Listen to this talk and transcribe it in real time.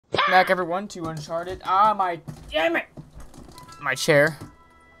Back everyone to Uncharted. Ah, damn it! My chair.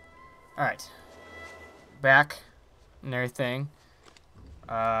 Alright. Back and everything.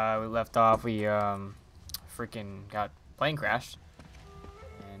 We left off, we freaking got plane crashed.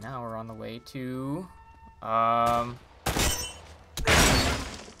 And now we're on the way to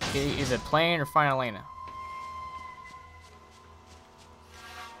is it plane or find Elena?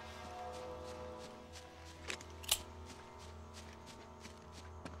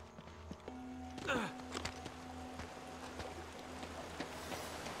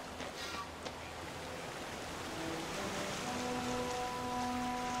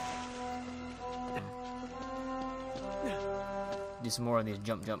 Do some more of these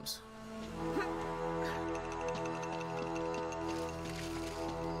jumps.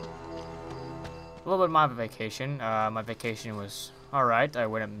 A little bit of my vacation. My vacation was alright. I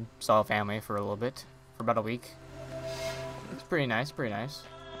went and saw family for a little bit, for about a week. It's pretty nice, pretty nice.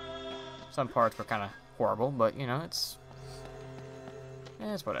 Some parts were kind of horrible, but you know, it's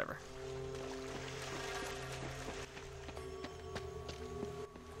whatever.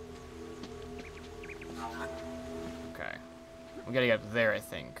 Okay. We gotta get up there, I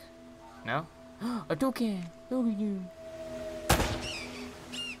think. No? A toucan! Look at you!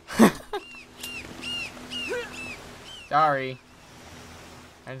 Sorry.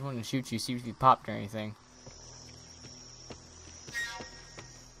 I just wanted to shoot you, see if you popped or anything.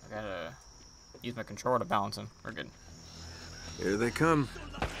 I gotta use my controller to balance him. We're good. Here they come.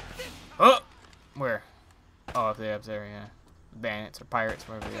 Oh! Where? Oh, up there, yeah. Bandits or pirates,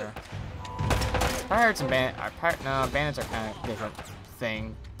 wherever they are. Pirates and bandits. No, bandits are kind of different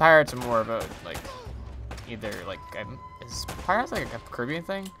thing. Pirates are more of a like, either like is pirates like a Caribbean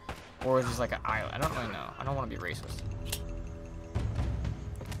thing, or is it just like an island? I don't really know. I don't want to be racist.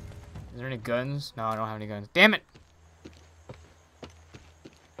 Is there any guns? No, I don't have any guns. Damn it!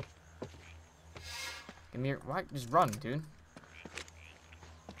 Give me your. Why? Just run, dude.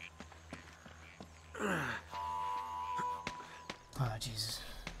 Oh Jesus.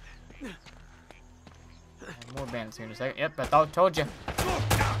 More bandits here in a second. Yep, I told you.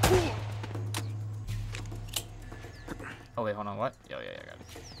 Oh wait, hold on. What? Yeah, I got it.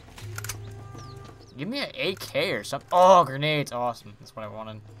 Give me an AK or something. Oh, grenades! Awesome. That's what I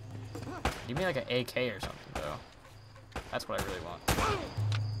wanted. Give me like an AK or something, though. That's what I really want.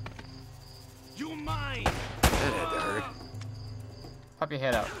 You mine. That had to hurt. Pop your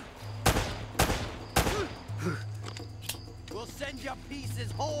head out. We'll send your pieces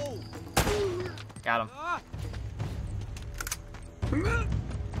home. Got him.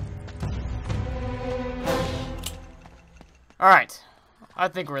 Alright. I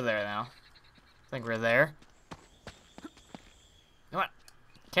think we're there now. I think we're there. Come on.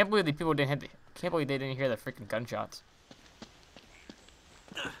 Can't believe the people didn't hit the. Can't believe they didn't hear the freaking gunshots.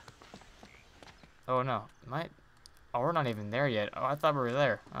 Oh no. Oh, we're not even there yet. Oh, I thought we were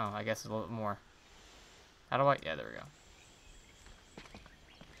there. Oh, I guess it's a little bit more. How do I? Yeah, there we go.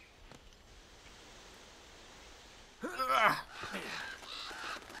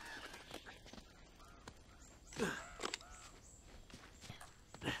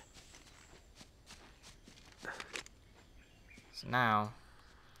 So now,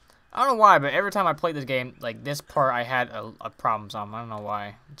 I don't know why, but every time I play this game, like this part, I had a problems on. I don't know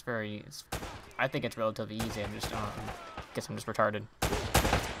why. I think it's relatively easy. I'm just, guess I'm just retarded.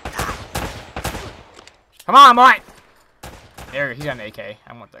 Come on, boy! There, he's got an AK.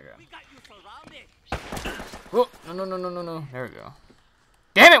 I want that guy. Oh, no. There we go.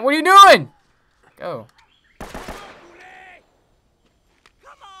 Damn it, what are you doing? Go.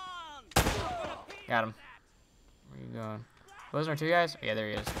 Got him. Where are you going? Those are two guys? Oh, yeah, there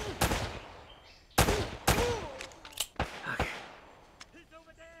he is.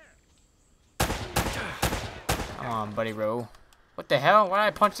 Come on, buddy Rowe. What the hell? Why did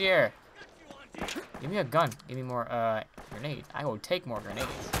I punch the air? Give me a gun. Give me more grenades. I will take more grenades.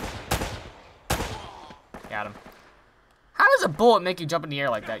 Got him. How does a bullet make you jump in the air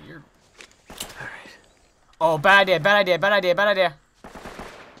like that? You're... Alright. Oh, bad idea.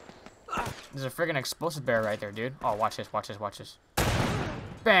 There's a friggin' explosive bear right there, dude. Oh, watch this.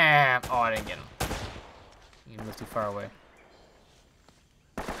 Bam! Oh, I didn't get him. You moved too far away.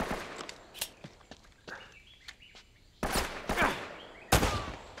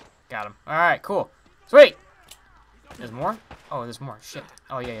 Got him. Alright, cool. Sweet! There's more? Oh, there's more. Shit.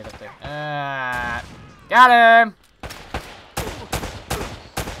 Oh, yeah, up there. Got him!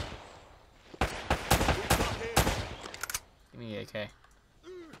 Give me the AK.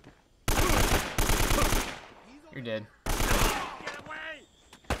 You're dead.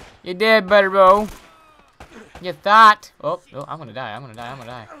 You're dead, buddy bro. You thought. Oh, I'm gonna die.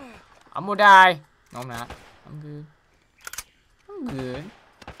 I'm gonna die. No, I'm not. I'm good. I'm good.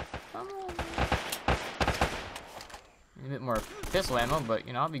 I'm all right. A bit more pistol ammo, but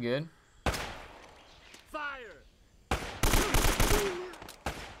you know, I'll be good. Fire!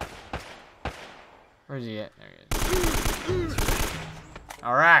 Where's he at? There he is.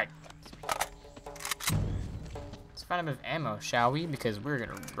 Alright. Let's find a bit of ammo, shall we? Because we're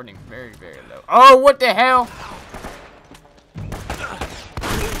running very, very low. Oh, what the hell?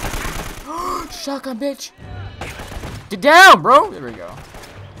 Shotgun, bitch. Get down, bro. There we go.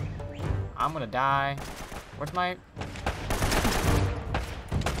 I'm gonna die. Where's my...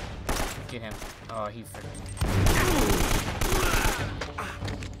 Get him. Oh, he freaking...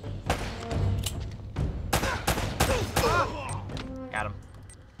 Got him.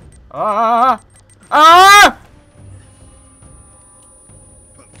 Ah! Ah!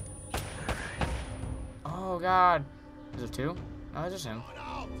 Oh, God. Is there two? No, it's just him.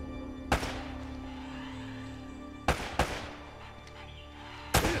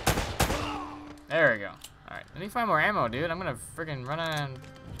 There we go. Alright, let me find more ammo, dude. I'm gonna freaking run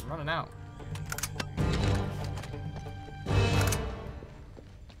out.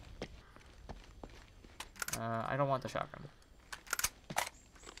 I don't want the shotgun.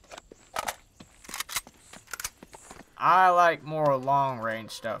 I like more long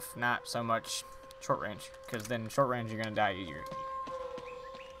range stuff, not so much short range, because then short range you're gonna die easier.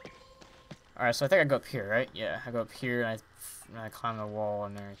 Alright, so I think I go up here, right? Yeah, I go up here and I climb the wall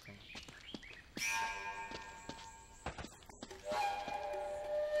and everything.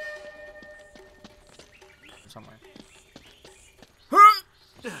 Somewhere.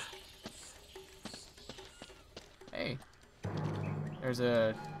 Hey, there's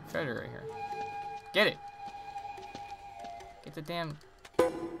a treasure right here. Get it. Get the damn...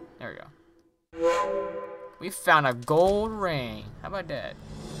 There we go. We found a gold ring. How about that?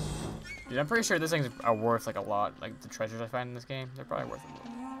 Dude, I'm pretty sure these things are worth like a lot. Like the treasures I find in this game, they're probably worth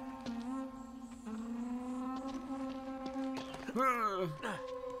a lot.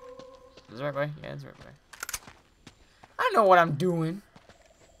 Is this the right way? Yeah, it's the right way. I know what I'm doing.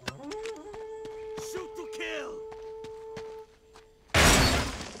 Shoot to kill.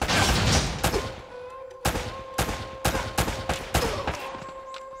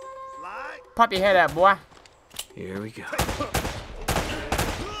 Slide. Pop your head out, boy. Here we go.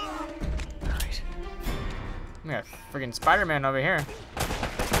 We got freaking Spider-Man over here.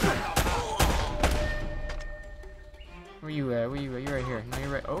 Where you at? Where you at? You're right here. No, you're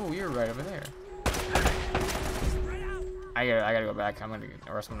right. Oh, you're right over there. I gotta go back.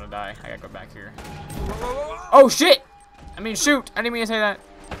 Or else I'm gonna die. I gotta go back here. Oh shit! I mean shoot! I didn't mean to say that.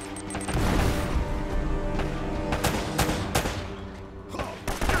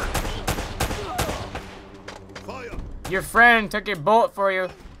 Your friend took your bullet for you.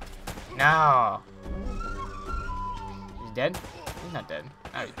 No. He's dead? He's not dead.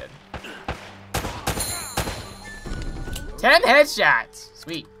 Now he's dead. 10 headshots!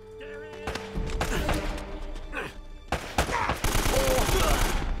 Sweet.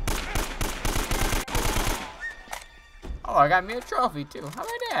 Oh, I got me a trophy too. How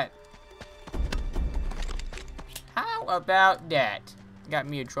about that? How about that? Got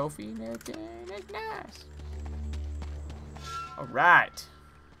me a trophy and everything. That's nice. Alright.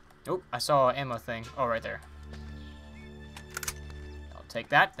 Nope, I saw an ammo thing. Oh, right there. I'll take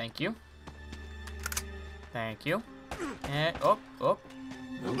that. Thank you. Thank you. And, oh.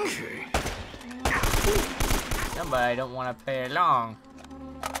 Okay. Somebody don't want to play along.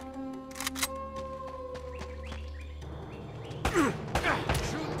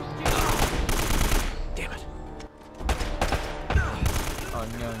 Damn it. Oh,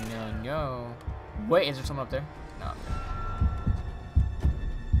 no. Wait, is there someone up there? No.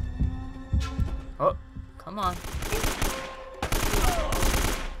 Oh, come on.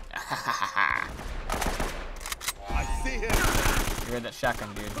 I see him. You heard that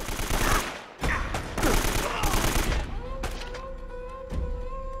shotgun, dude.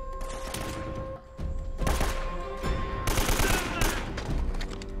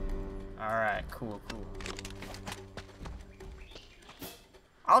 Alright, cool.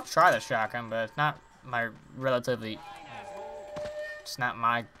 I'll try the shotgun, but it's not my it's not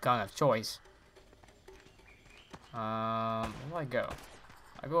my gun of choice. Where do I go?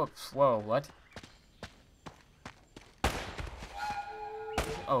 I go up slow, what?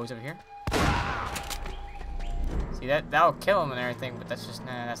 Oh, he's over here? See, that'll kill him and everything, but that's just,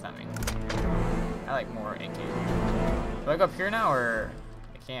 nah, that's not me. I like more AK. Do I go up here now, or...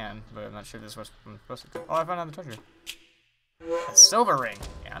 I can, but I'm not sure this was I'm supposed to go. Oh, I found another treasure. A silver ring.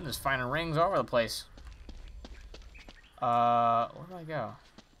 Yeah, I'm just finding rings all over the place. Where do I go?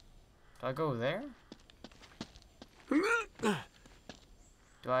 Do I go there?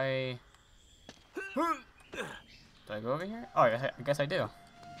 Do I go over here? Oh, I guess I do.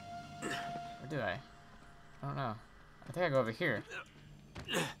 Or do I? I don't know. I think I go over here.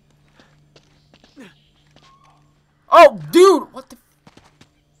 Oh, dude! What the?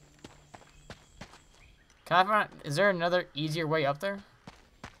 Can I find? Is there another easier way up there?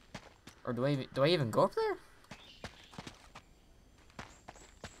 Or do I even go up there?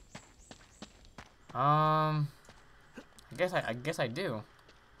 I guess I do.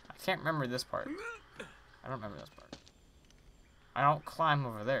 I can't remember this part. I don't remember this part. I don't climb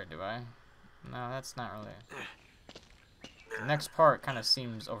over there, do I? No, that's not really. The next part kind of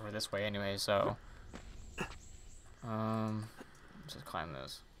seems over this way anyway, so let's just climb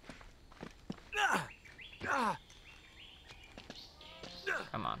this.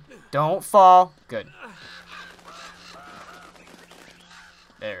 Come on. Don't fall. Good.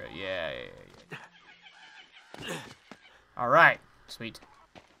 There, yeah. Alright. Sweet.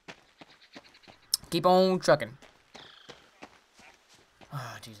 Keep on trucking.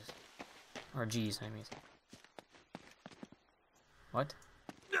 Oh, Jesus. Or G's, I mean. What?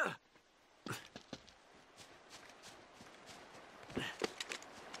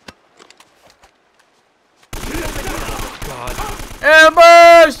 God.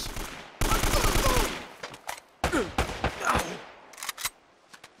 Ambush!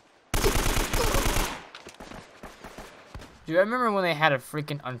 Dude, I remember when they had a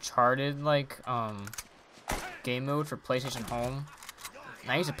freaking Uncharted, like, game mode for PlayStation Home.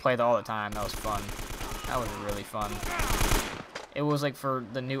 And I used to play that all the time. That was fun. That was really fun. It was, like, for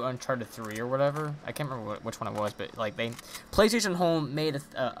the new Uncharted 3 or whatever. I can't remember which one it was, but, like, PlayStation Home made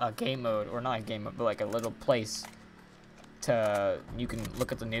a game mode, or not a game mode, but, like, a little place to, you can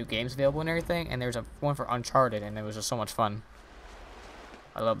look at the new games available and everything, and there's one for Uncharted, and it was just so much fun.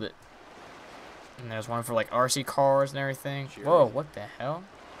 I loved it. And there's one for, like, RC cars and everything. Sure. Whoa, what the hell?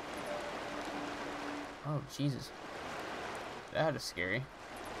 Oh, Jesus. That is scary.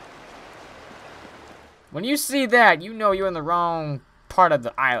 When you see that, you know you're in the wrong part of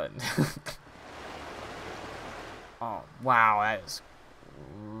the island. Oh, wow, that is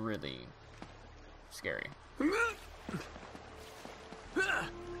really scary.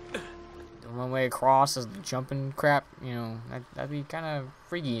 The one way across is the jumping crap, you know, that'd be kind of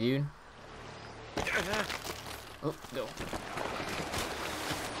freaky, dude. Oh, go.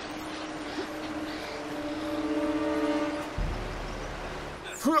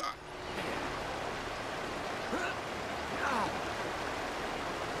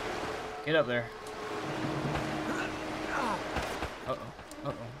 Get up there. Uh-oh.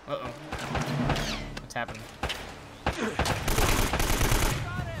 Uh-oh. Uh-oh. What's happening?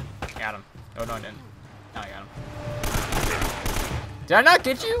 Got him. Oh, no, I didn't. No, I got him. Did I not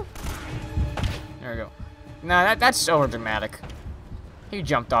get you? There we go. Nah, that's over dramatic. He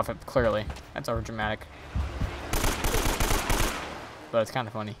jumped off it, clearly. That's over dramatic. But it's kind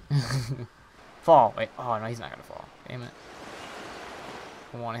of funny. Fall. Wait. Oh, no, he's not going to fall. Damn it.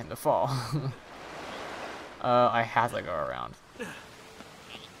 I want him to fall. I have to go around.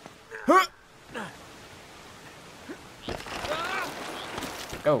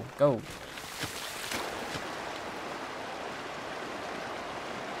 Go, go.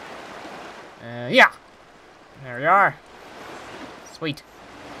 Yeah. There we are. Sweet.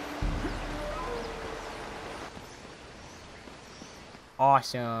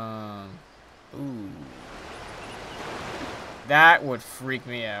 Awesome. Ooh. That would freak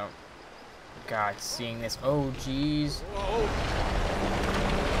me out. God, seeing this. Oh, jeez.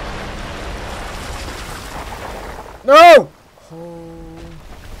 No! Oh.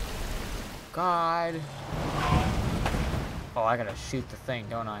 God. Oh, I gotta shoot the thing,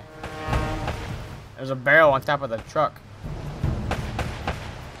 don't I? There's a barrel on top of the truck.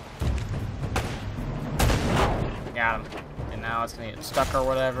 Got him. And now it's gonna get stuck or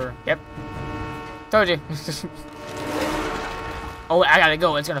whatever. Yep. Told you. Oh, I gotta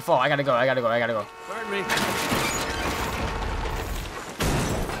go. It's gonna fall. I gotta go. I gotta go. I gotta go. Pardon me.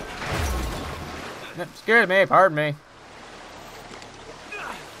 Excuse me. Pardon me.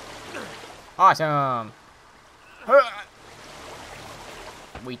 Awesome.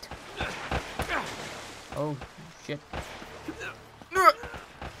 Wait. Oh, shit.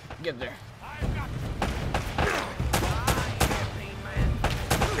 Get there.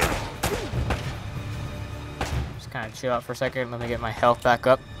 Just kind of chill out for a second. Let me get my health back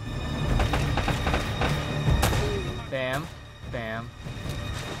up. Bam. Bam.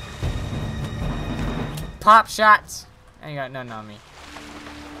 Pop shots. I ain't got nothing on me.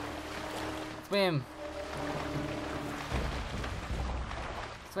 Swim.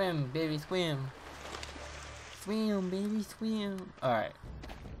 Swim, baby, swim. Swim, baby, swim. Alright.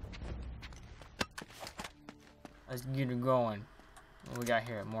 Let's get it going. What we got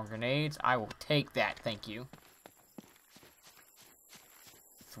here? More grenades? I will take that, thank you.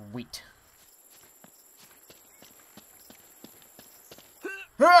 Sweet.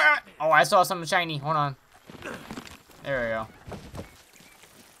 Oh, I saw something shiny. Hold on. There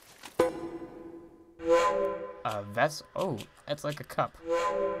we go. A vessel. Oh, that's like a cup.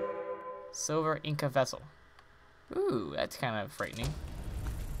 Silver Inca vessel. Ooh, that's kind of frightening.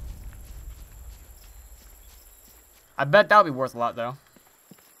 I bet that'll be worth a lot, though.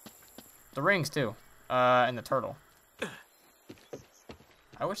 The rings, too. And the turtle.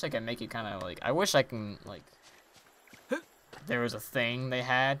 I wish I could make it kind of like... I wish I can, like... There was a thing they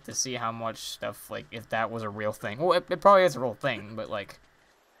had to see how much stuff, like, if that was a real thing. Well, it probably is a real thing, but, like...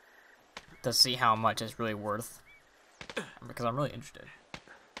 To see how much it's really worth. Because I'm really interested.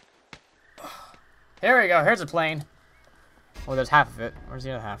 Here we go. Here's a plane. Well, there's half of it. Where's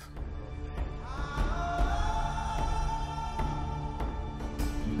the other half?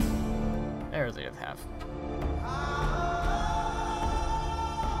 There's the other half.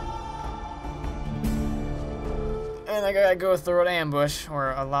 And I gotta go through an ambush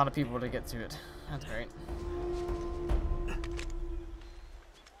or a lot of people to get to it. That's great.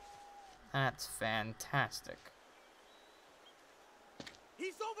 That's fantastic.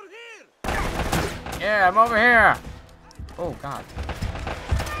 He's over here. Yeah, I'm over here. Oh God.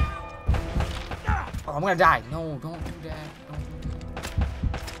 Oh, I'm gonna die. No, don't do that. Don't.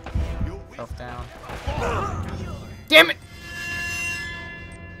 Self down. Damn it.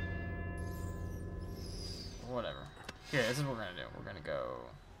 Whatever. Here, this is what we're gonna do. We're gonna go.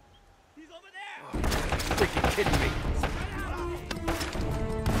 He's over there. Freaking kidding me.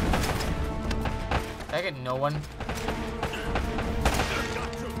 Did I get no one?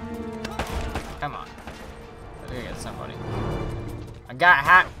 Come on. I think I got somebody. I got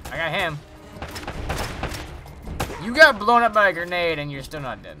him. You got blown up by a grenade and you're still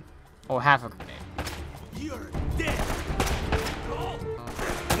not dead. Oh, half a grenade. You're dead.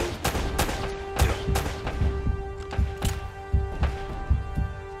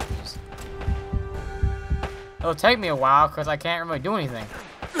 It'll take me a while because I can't really do anything.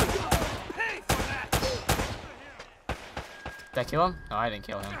 Did I kill him? No, I didn't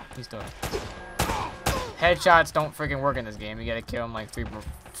kill him. He's still. Headshots don't freaking work in this game. You gotta kill him like 3 more,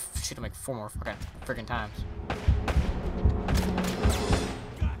 shoot him like 4 more freaking times.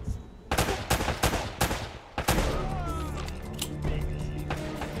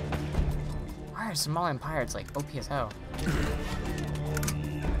 Why are Somalian pirates like OP as hell?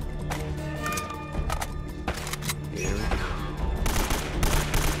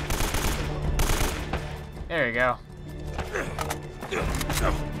 There you go.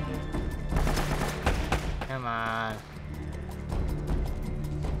 Come on.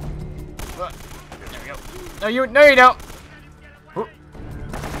 There we go. No, you don't. Ooh.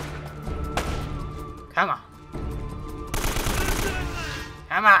 Come on.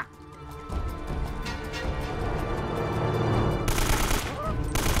 Come on.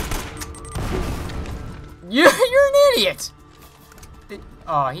 You're an idiot.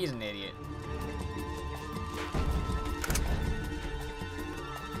 Oh, he's an idiot.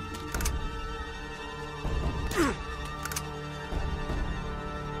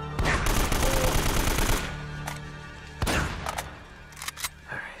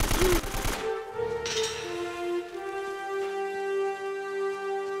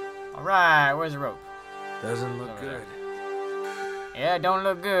 Alright, where's the rope? Doesn't look good. Yeah, it don't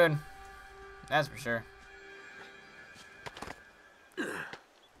look good. That's for sure.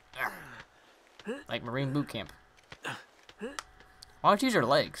 Like Marine boot camp. Why don't you use your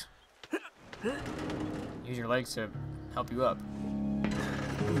legs? Use your legs to help you up.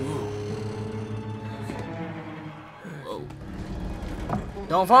 Whoa.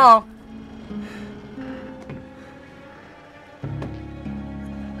 Don't fall!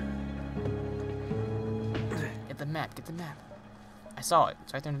 Get the map, get the map. I saw it.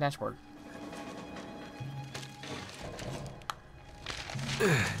 It's right there on the dashboard.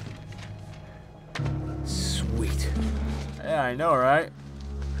 Sweet. Yeah, I know, right?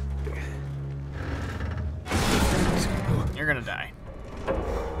 You're gonna die.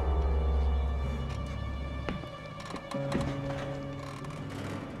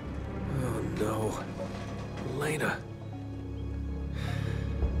 Oh no. Elena.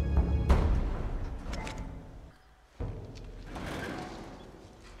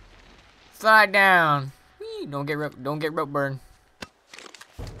 Slide down. Whee, don't get rope burn.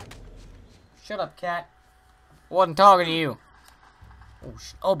 Shut up, cat. Wasn't talking to you. Oh,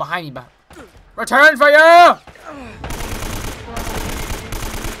 oh, behind you. Return fire!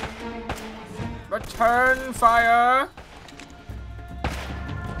 Return fire!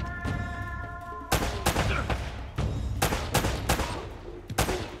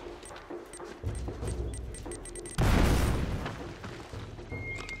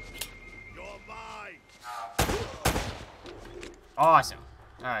 Awesome.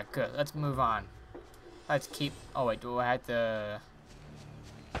 Alright, good. Let's move on. Let's keep... Oh, wait. Do I have to...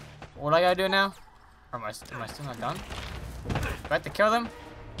 What do I gotta do now? Or am I still not done? Do I have to kill them?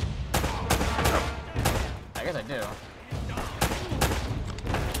 I guess I do.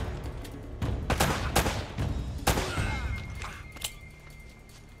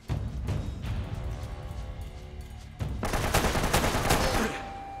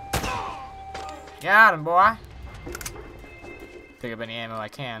 Got him, boy. Pick up any ammo I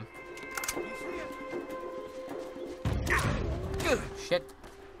can. Shit.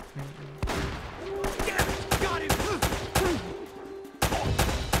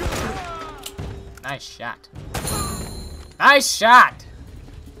 Nice shot. Nice shot!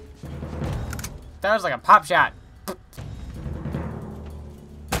 That was like a pop shot.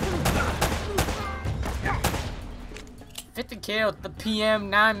 50 kills, the PM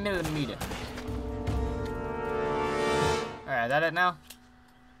 9mm. Alright, is that it now?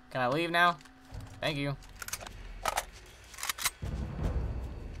 Can I leave now? Thank you.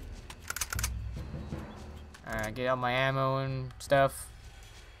 Alright, get all my ammo and stuff.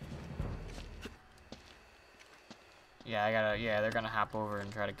 Yeah, yeah, they're gonna hop over and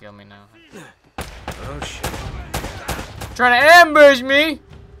try to kill me now. Oh shit. Trying to ambush me!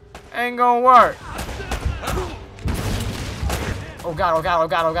 Ain't gonna work. Oh god, oh god, oh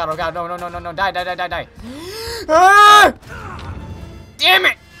god, oh god, oh god, no, no, no, no, no, die, die, die, die, die. Ah! Damn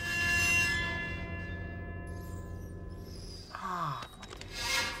it! Ah,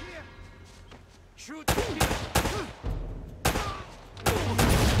 Shoot.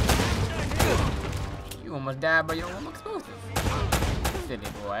 you almost died by your own explosive. Silly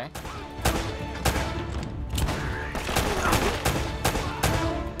boy.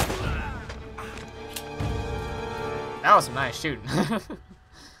 That was some nice shooting. I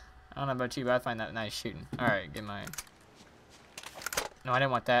don't know about you, but I find that nice shooting. Alright, get mine. No, I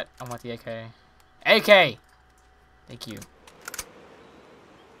didn't want that. I want the AK. AK! Thank you.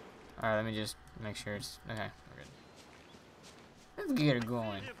 Alright, let me just make sure it's... Okay, we're good. Let's get it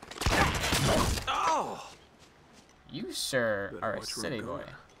going. Oh! You, sir, are a city boy.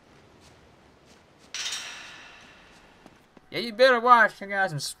 Yeah, you better watch. I got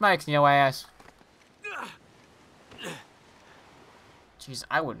some spikes in your ass. Jeez,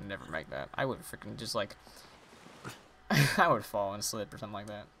 I would never make that. I would freaking just like... I would fall and slip or something like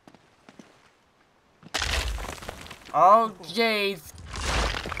that. Oh, jeez.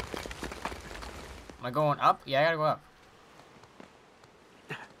 Am I going up? Yeah, I gotta go up.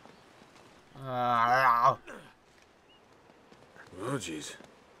 Oh, jeez.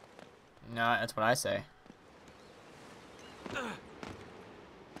 No, that's what I say.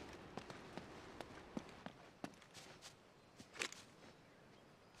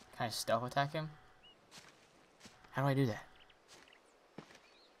 Can I stealth attack him? How do I do that?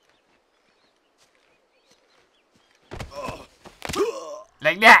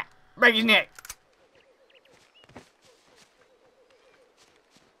 Like that! Break his neck!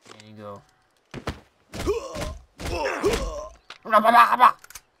 There you go.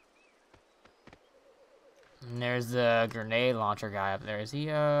 And there's the grenade launcher guy up there. Is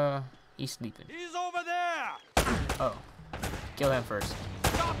he, he's sleeping. He's over there. Oh. Kill him first.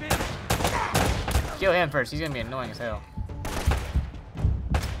 Stop him. Kill him first. He's gonna be annoying as hell.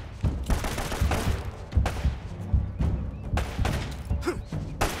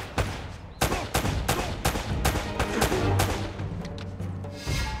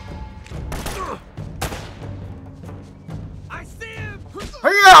 I see him.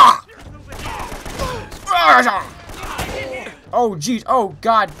 Oh, jeez. Oh,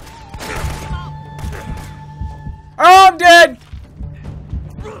 God. Oh, I'm dead.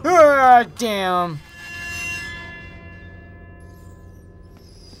 Ah, damn.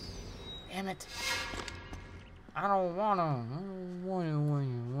 Damn it. I don't wanna.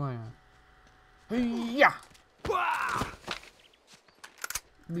 Yeah.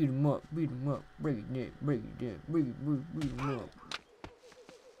 Beat him up, break it down, break it down, break him up.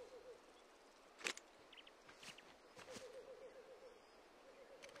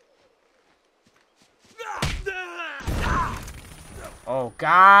 Oh,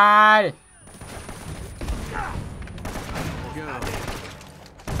 God! Go.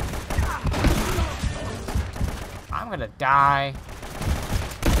 I'm gonna die.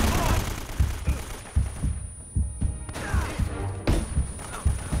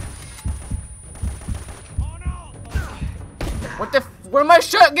 What the? Where am I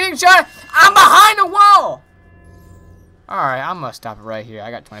getting shot? I'm behind a wall. All right, I'm gonna stop it right here.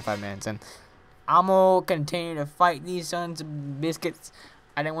 I got 25 minutes, and I'm gonna continue to fight these sons of biscuits.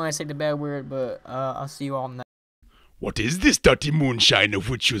 I didn't want to say the bad word, but I'll see you all next. What is this dirty moonshine of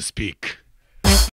which you speak?